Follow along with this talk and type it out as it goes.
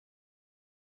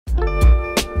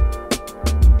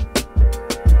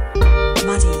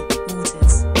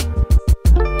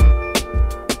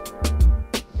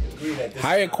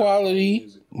higher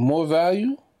quality, more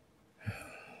value.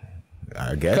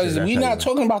 I guess because we're not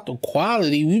talking about the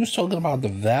quality. We was talking about the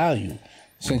value.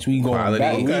 Since we going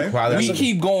back, we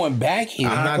keep going back here.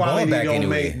 I'm not going back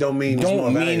anyway. Don't mean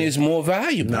it's more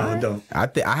valuable. No, it don't.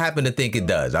 I happen to think it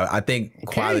does. I think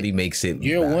quality makes it.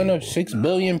 You're one of 6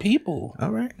 billion people.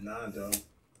 All right. Nah, don't.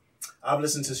 I've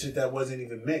listened to shit that wasn't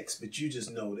even mixed, but you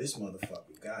just know this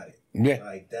motherfucker got it. Yeah,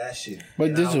 like that shit.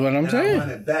 But this is what I'm saying. I run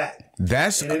it back.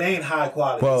 And it ain't high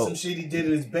quality. Well, some shit he did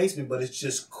in his basement, but it's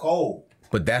just cold.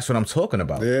 But that's what I'm talking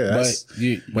about. Yeah,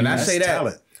 when I say that.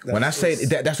 Talent. When I say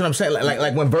that, that's what I'm saying.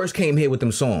 Like when Verse came here with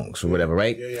them songs or whatever,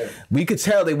 right? Yeah. We could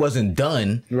tell they wasn't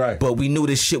done, right? But we knew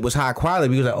this shit was high quality.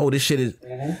 We was like, oh, this shit is.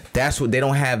 That's what they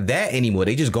don't have that anymore.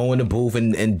 They just go in the booth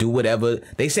and do whatever.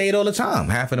 They say it all the time.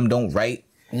 Half of them don't write.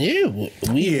 Yeah,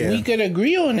 we could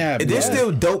agree on that. There's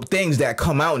still dope things that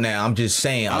come out now. I'm just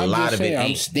saying a lot of it ain't.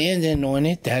 I'm standing on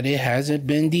it that it hasn't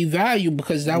been devalued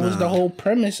because that was the whole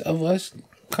premise of us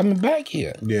coming back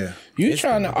here. Yeah, you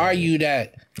trying to argue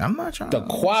that. I'm not trying. The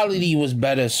quality was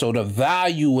better, so the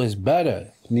value was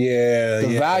better. Yeah,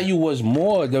 the value was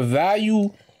more. The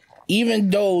value, even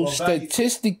though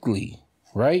statistically,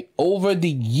 right, over the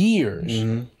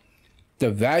years,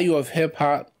 the value of hip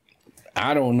hop,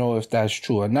 I don't know if that's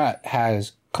true or not,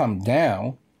 has come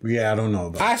down. Yeah, I don't know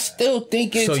about that. I still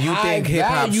think it's high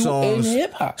value in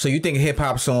hip hop. So you think hip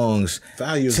hop songs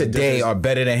today are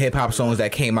better than hip hop songs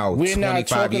that came out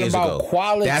 25 years ago?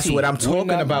 Quality. That's what I'm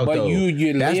talking about, though.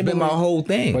 That's been my whole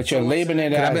thing. But you're labeling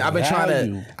it as I've been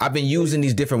value. I've been using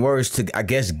these different words to, I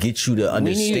guess, get you to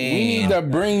understand. We need to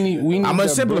bring. I'm gonna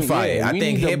simplify it. I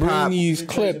think hip hop, these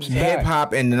clips, hip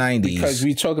hop in the '90s, because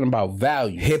we're talking about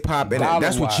value. Hip hop, and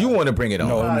that's what you want to bring it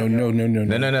on.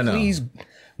 No. Please.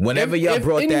 Whenever y'all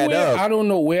brought that up, I don't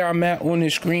know where I'm at on the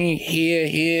screen.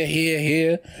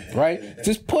 Here, right?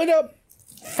 Just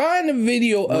find a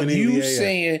video of you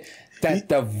saying that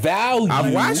the value.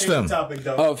 I've watched them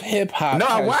of hip hop. No,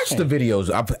 I watched the videos.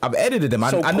 I've edited them.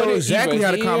 I know exactly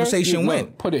how the conversation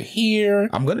went. Put it here.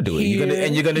 I'm gonna do it.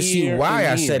 You're gonna see why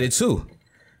I said it too.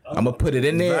 I'm gonna put it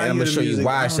in there and I'm gonna show you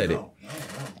why I said it.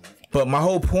 But my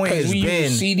whole point has been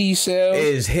CD sales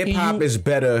is hip hop is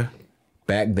better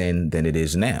back then than it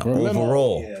is now.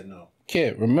 Overall.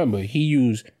 Kid, remember, he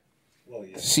used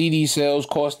CD sales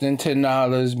costing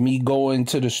 $10, me going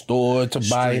to the store to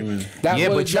buy it.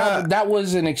 That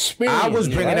was an experience. I was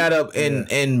bringing that up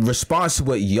in response to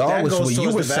what y'all what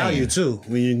you were saying. Value too.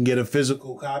 When you can get a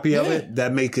physical copy of it,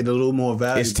 that make it a little more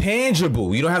valuable. It's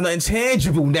tangible. You don't have nothing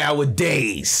tangible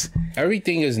nowadays.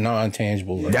 Everything is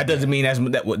non-tangible. That doesn't mean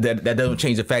that doesn't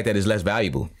change the fact that it's less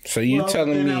valuable. So you're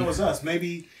telling me that was us.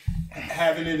 Maybe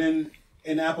having it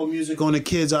in Apple Music on the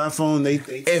kid's iPhone,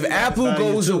 if Apple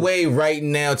goes away right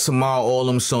now, tomorrow, all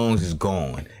them songs is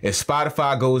gone. If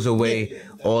Spotify goes away,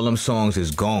 all them songs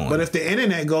is gone. But if the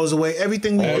internet goes away,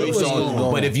 everything we do is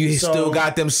gone. But if you still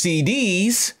got them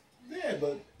CDs,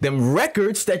 them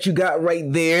records that you got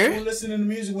right there. You listen to the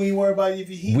music when you worry about if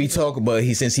you heat. We talk about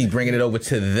since he's bringing it over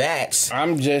to that.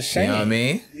 I'm just saying. You know what I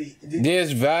mean?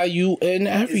 There's value in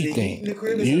everything.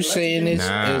 You saying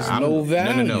there's no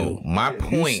value. No. My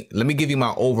point, let me give you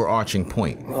my overarching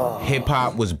point. Hip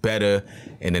hop was better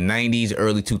in the 90s,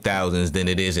 early 2000s than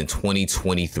it is in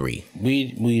 2023.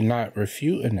 We not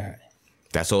refuting that.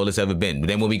 That's all it's ever been. But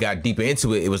then when we got deeper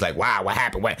into it, it was like, wow, what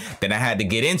happened? Then I had to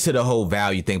get into the whole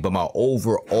value thing. But my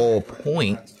overall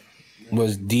point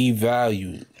was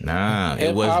devalued. Nah,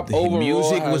 it was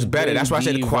music was better. That's why I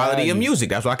said the quality of music.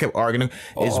 That's why I kept arguing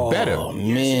it's better. Oh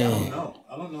man,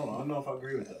 I don't know if I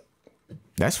agree with that.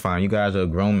 That's fine. You guys are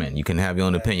grown men. You can have your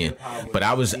own opinion. But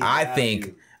I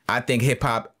think hip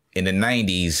hop in the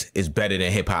 90s is better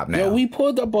than hip hop now. Yo, we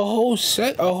pulled up a whole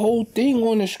thing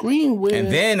on the screen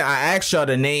and then I asked y'all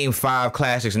to name 5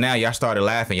 classics. Now y'all started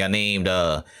laughing. Y'all named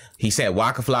he said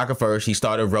Waka Flocka first. He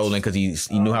started rolling because he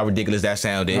knew how ridiculous that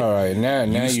sounded. All right, now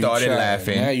you started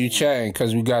laughing. Now you chatting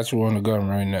because we got you on the gun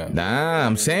right now. Nah,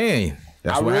 I'm saying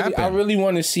that's what happened. I really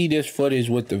want to see this footage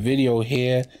with the video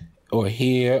here. Or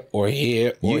here, or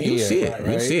here, or here. You see it.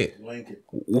 Right? You see it.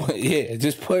 Yeah,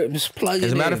 just plug it in.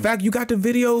 As a matter of fact, you got the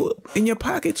video in your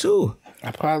pocket too.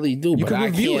 I probably do, but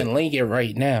I can't link it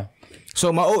right now.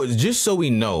 So just so we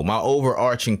know, my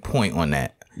overarching point on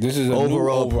that. This is an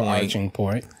overarching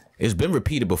point. It's been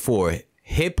repeated before.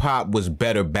 Hip hop was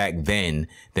better back then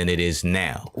than it is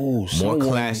now. Ooh, more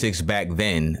classics back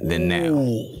then than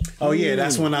now. Oh yeah,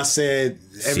 that's when I said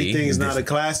everything is not a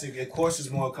classic. Of course,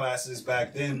 there's more classics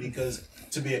back then because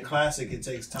to be a classic, it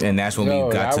takes time. And that's when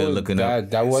we got to looking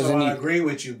up. That wasn't. So I agree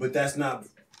with you, but that's not.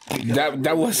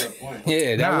 That wasn't.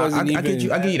 Yeah, that wasn't even.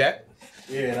 I get you that.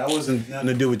 Yeah, that wasn't nothing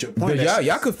to do with your point. But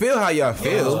y'all could feel how y'all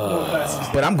feel,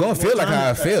 but I'm gonna feel like how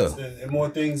I feel. And more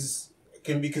things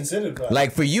can be considered.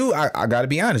 Like for you, I gotta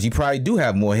be honest. You probably do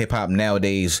have more hip hop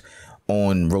nowadays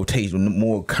on rotation,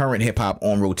 more current hip hop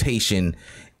on rotation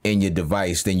in your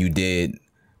device than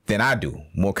I do.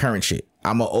 More current shit.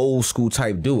 I'm an old school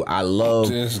type dude. I love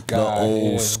the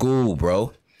old school,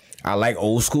 bro. I like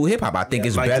old school hip hop. I think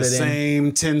it's like better the than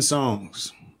same 10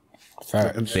 songs.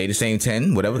 Say the same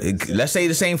 10, whatever. Let's say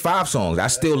the same 5 songs. I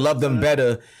still love them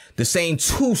better. The same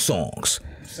 2 songs.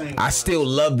 I still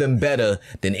love them better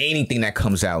than anything that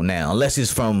comes out now, unless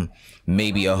it's from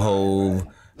maybe a Hove,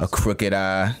 a Crooked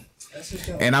Eye,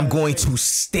 and I'm going to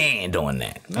stand on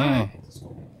that.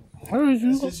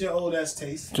 That's just your old ass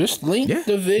taste. Just link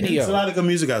the video. There's a lot of good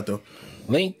music out though.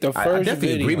 Link the first I definitely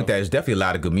video. agree with that. There's definitely a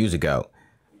lot of good music out.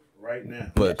 Right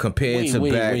now. But compared to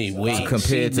back,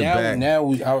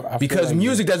 because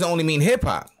music doesn't only mean hip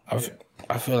hop.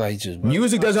 I feel like just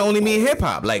music doesn't only mean hip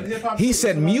hop. Like he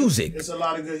said, music. There's a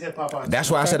lot of good hip hop out. That's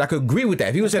why I said I could agree with that.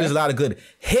 If he would say there's a lot of good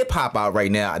hip hop out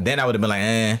right now, then I would have been like,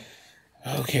 eh.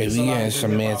 Okay, we getting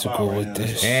semantical with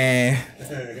this.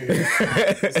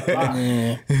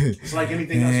 It's like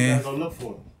anything else you gotta go look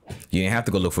for. You didn't have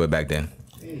to go look for it back then.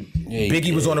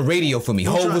 Biggie was on the radio for me.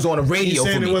 Hov was on the radio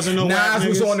for me. Nas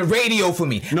was on the radio for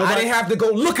me. I didn't have to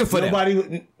go looking for them.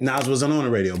 Nas wasn't on the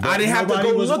radio. I didn't have to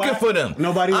go looking for them.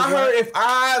 I heard If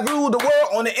I Ruled the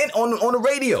World on the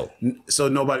radio. So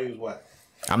nobody was whack.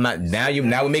 I'm not now.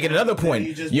 We're making another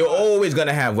point. You're always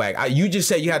gonna have whack. You just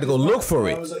said you had to go look for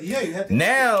it. Yeah, you had to.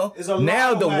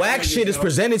 Now the whack shit is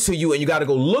presented to you, and you got to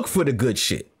go look for the good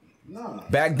shit. Nah.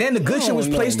 Back then, the good shit was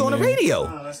placed on the radio.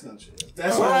 Nah, that's not true.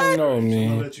 That's what? No,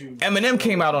 man. Eminem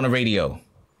came out on the radio.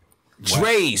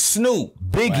 Dre, Snoop,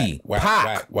 Biggie,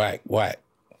 Pac. Whack.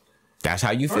 That's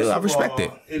how you feel. I respect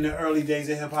it. In the early days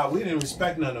of hip hop, we didn't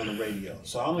respect nothing on the radio,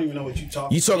 so I don't even know what you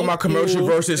talking. You talking about commercial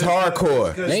versus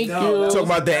hardcore? Thank you. Talking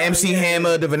about the MC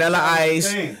Hammer, the Vanilla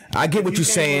Ice. I get what you're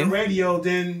saying. Radio,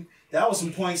 then that was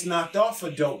some points knocked off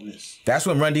for dopeness. That's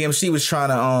when Run DMC was trying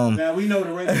to Now we know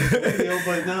the radio,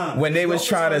 but nah. When they was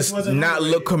trying to not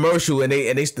look commercial, and they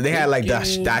had like the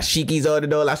dashikis on the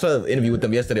door. I saw an interview with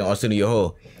them yesterday on Studio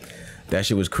Hall. That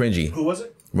shit was cringy. Who was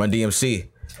it? Run DMC.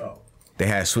 They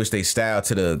had switched their style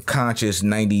to the conscious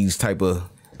 90s type of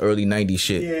early 90s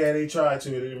shit. Yeah, they tried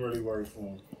to. It didn't really work for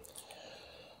them.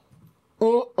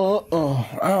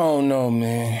 I don't know,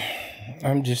 man.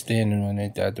 I'm just standing on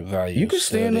it that the value. You can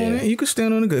stand on it. You can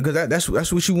stand on it good because that's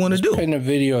what you want to do. Putting a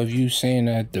video of you saying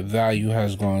that the value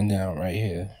has gone down right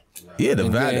here. Yeah, the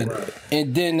value.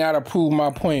 And then that'll prove my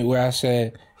point where I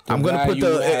said I'm gonna put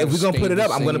if we're gonna put it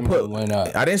up, I'm gonna put.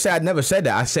 I didn't say I never said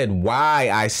that. I said why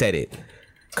I said it.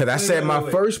 Because I said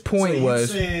my first point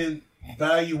was saying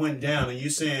value went down, and you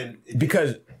saying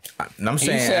because I'm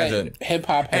saying as a hip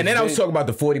hop, and then I was talking about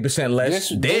the 40% less.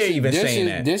 They're even saying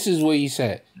that. This is what he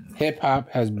said. Hip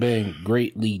hop has been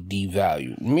greatly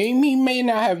devalued. He may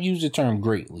not have used the term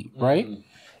greatly, right? Mm-hmm.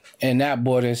 And that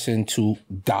brought us into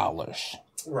dollars,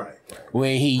 right?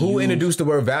 Where who introduced the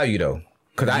word value though?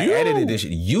 Because I edited this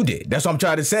shit. You did. That's what I'm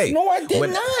trying to say. No, I did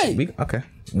not. Okay.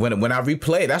 When I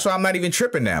replay, that's why I'm not even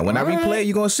tripping now. When I replay,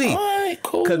 you're going to see. All right,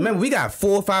 cool. Because remember, we got 4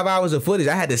 or 5 hours of footage.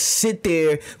 I had to sit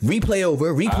there, replay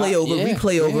over.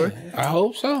 I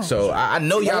hope so. So I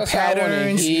know y'all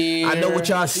patterns. I know what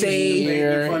y'all say.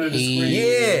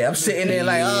 Yeah, I'm sitting there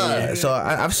like, So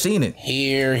I've seen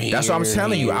it. That's what I'm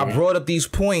telling you. I brought up these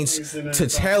points to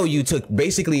tell you, to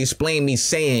basically explain me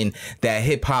saying that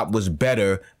hip hop was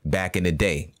better back in the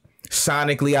day.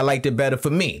 Sonically, I liked it better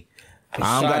for me.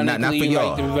 I don't got not for y'all.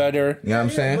 Liked it better. You know what I'm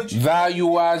saying? Value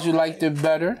wise, you liked it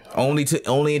better.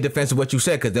 Only in defense of what you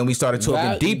said, because then we started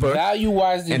talking deeper. Value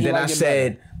wise, and then I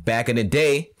said back in the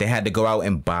day they had to go out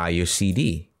and buy your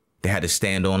CD. They had to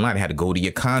stand online. They had to go to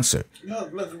your concert.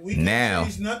 Look, we can't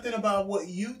change nothing about what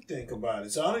you think about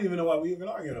it. So I don't even know why we even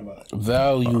arguing about it.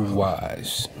 Value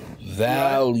wise.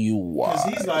 Because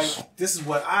he's like, this is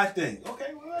what I think.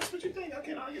 Okay, well, that's what you think. I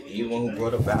can't argue with you. You the one who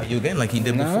brought up value again like he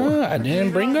did before. I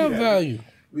didn't bring up value.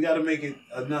 We got to make it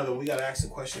we got to ask the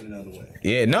question another way.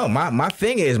 Yeah, no, my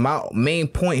thing is, my main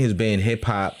point has been hip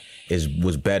hop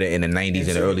was better in the 90s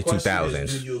and the early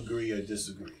 2000s. Do you agree or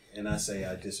disagree? And I say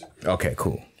I disagree. Okay,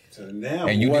 cool. So now,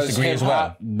 and you disagree as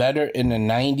well. Better in the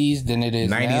 90s than it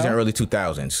is 90s now? and early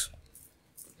 2000s.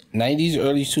 90s,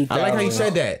 early 2000s. I like how you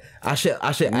said that. I should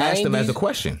ask them as a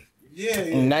question. Yeah.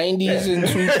 90s and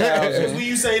 2000s. When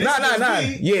you say this, nah.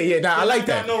 Yeah. Nah, I like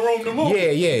that. No room to move.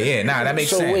 Yeah. Nah, that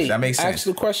makes sense. Wait, that makes sense. Ask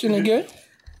the question again.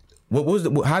 What was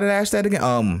how did I ask that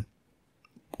again?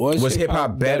 Was hip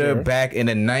hop better back in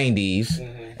the 90s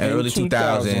and early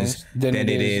 2000s than it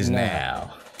is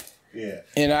now? Yeah.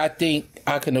 And I think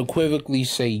I can unequivocally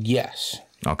say yes.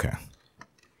 Okay.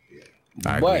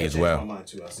 I agree as well.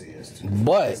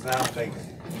 But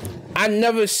I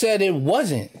never said it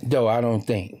wasn't, though. I don't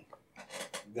think.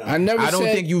 I don't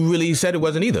think you really said it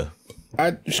wasn't either.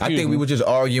 I think we were just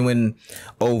arguing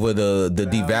over the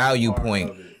devalue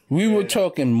point. We were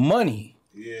talking money.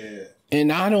 Yeah.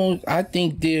 And I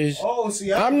think there's. Oh,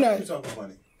 see, I'm not talking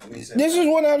money. This is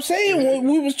what I'm saying.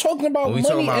 When we was talking about money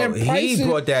and prices. He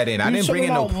brought that in. I didn't bring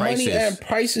in no prices. Money and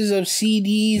prices of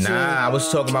CDs. Nah, I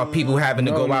was talking about people having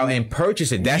to go out and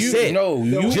purchase it. That's it. No,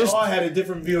 you just all had a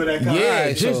different view of that.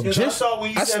 Yeah,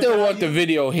 I still want the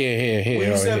video here. When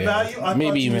you said value, I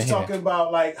thought you was talking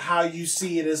about like how you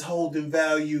see it as holding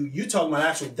value. You talking about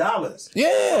actual dollars.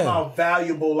 Yeah. About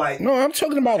valuable, like no, I'm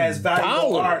talking about as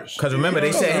valuable art. Because remember,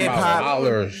 they said hip hop.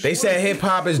 They said hip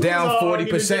hop is down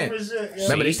 40%.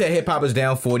 Remember, they said hip hop is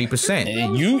down 40%.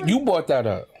 And you brought that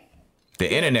up.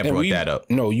 The internet brought that up.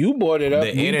 No, you brought it up.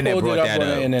 The internet brought that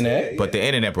up. The internet. But the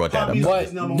internet brought that up.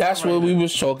 But that's what we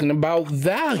was talking about,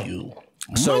 value.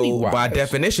 So by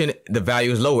definition, the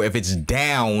value is lower if it's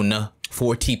down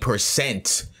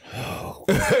 40%. Oh,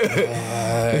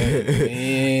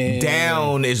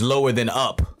 down is lower than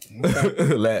up.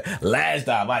 Last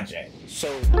time I checked.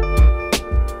 So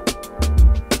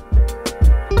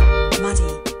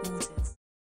Muddy.